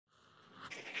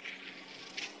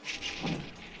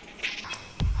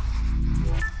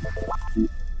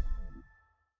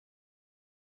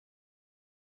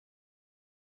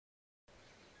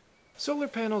Solar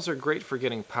panels are great for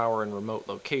getting power in remote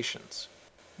locations,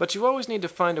 but you always need to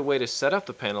find a way to set up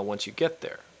the panel once you get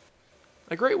there.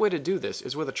 A great way to do this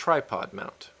is with a tripod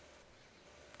mount.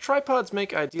 Tripods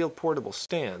make ideal portable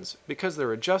stands because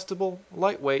they're adjustable,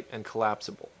 lightweight, and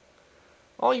collapsible.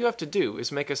 All you have to do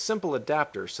is make a simple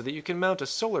adapter so that you can mount a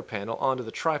solar panel onto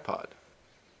the tripod.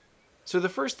 So the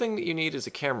first thing that you need is a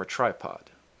camera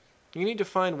tripod. You need to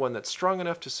find one that's strong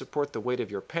enough to support the weight of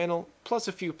your panel, plus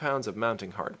a few pounds of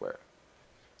mounting hardware.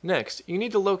 Next, you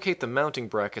need to locate the mounting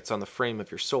brackets on the frame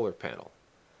of your solar panel.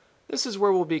 This is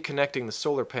where we'll be connecting the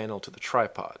solar panel to the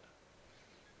tripod.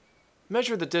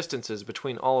 Measure the distances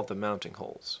between all of the mounting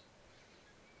holes.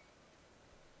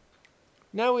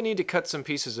 Now we need to cut some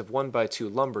pieces of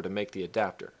 1x2 lumber to make the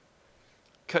adapter.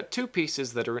 Cut 2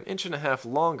 pieces that are 1.5 inches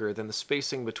longer than the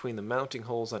spacing between the mounting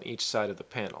holes on each side of the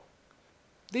panel.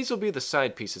 These will be the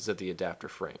side pieces of the adapter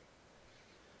frame.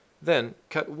 Then,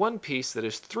 cut 1 piece that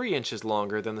is 3 inches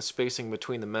longer than the spacing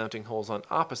between the mounting holes on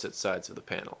opposite sides of the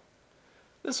panel.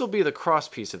 This will be the cross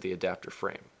piece of the adapter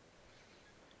frame.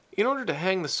 In order to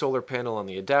hang the solar panel on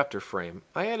the adapter frame,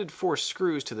 I added 4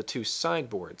 screws to the 2 side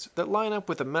boards that line up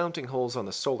with the mounting holes on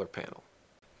the solar panel.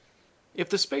 If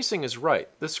the spacing is right,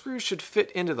 the screws should fit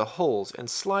into the holes and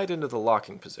slide into the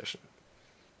locking position.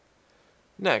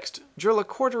 Next, drill a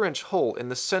 1/4 inch hole in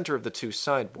the center of the 2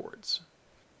 side boards.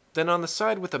 Then on the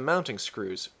side with the mounting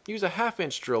screws, use a 1/2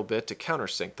 inch drill bit to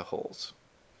countersink the holes.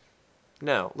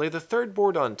 Now, lay the third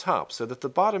board on top so that the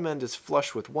bottom end is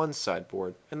flush with one side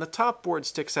board and the top board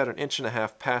sticks out 1.5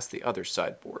 inches past the other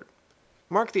side board.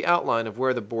 Mark the outline of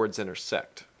where the boards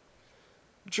intersect.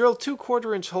 Drill 2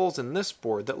 1/4 inch holes in this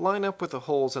board that line up with the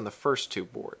holes in the first 2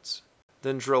 boards.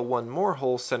 Then drill 1 more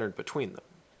hole centered between them.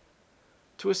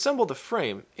 To assemble the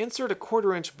frame, insert a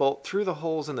 1/4 inch bolt through the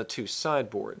holes in the 2 side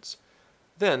boards.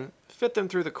 Then, fit them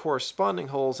through the corresponding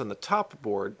holes in the top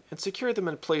board and secure them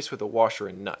in place with a washer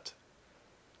and nut.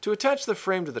 To attach the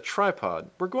frame to the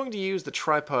tripod, we're going to use the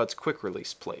tripod's quick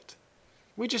release plate.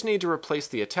 We just need to replace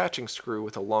the attaching screw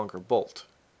with a longer bolt.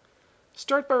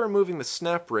 Start by removing the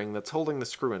snap ring that's holding the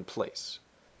screw in place.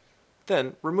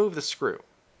 Then, remove the screw.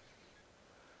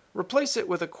 Replace it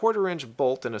with a 1/4 inch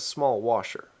bolt and a small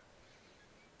washer.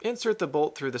 Insert the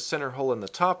bolt through the center hole in the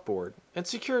top board and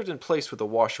secure it in place with a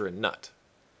washer and nut.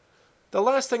 The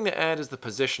last thing to add is the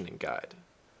positioning guide.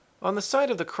 On the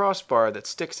side of the crossbar that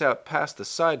sticks out past the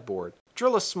sideboard,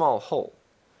 drill a small hole.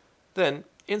 Then,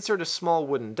 insert a small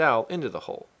wooden dowel into the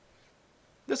hole.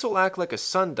 This will act like a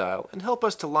sundial and help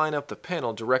us to line up the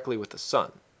panel directly with the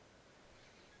sun.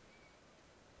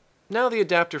 Now the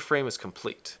adapter frame is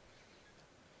complete.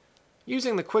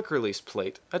 Using the quick release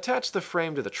plate, attach the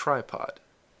frame to the tripod.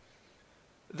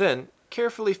 Then,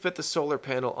 carefully fit the solar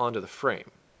panel onto the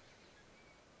frame.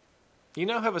 You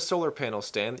now have a solar panel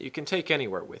stand that you can take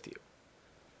anywhere with you.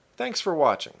 Thanks for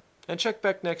watching, and check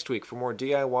back next week for more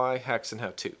DIY hacks and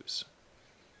how-tos.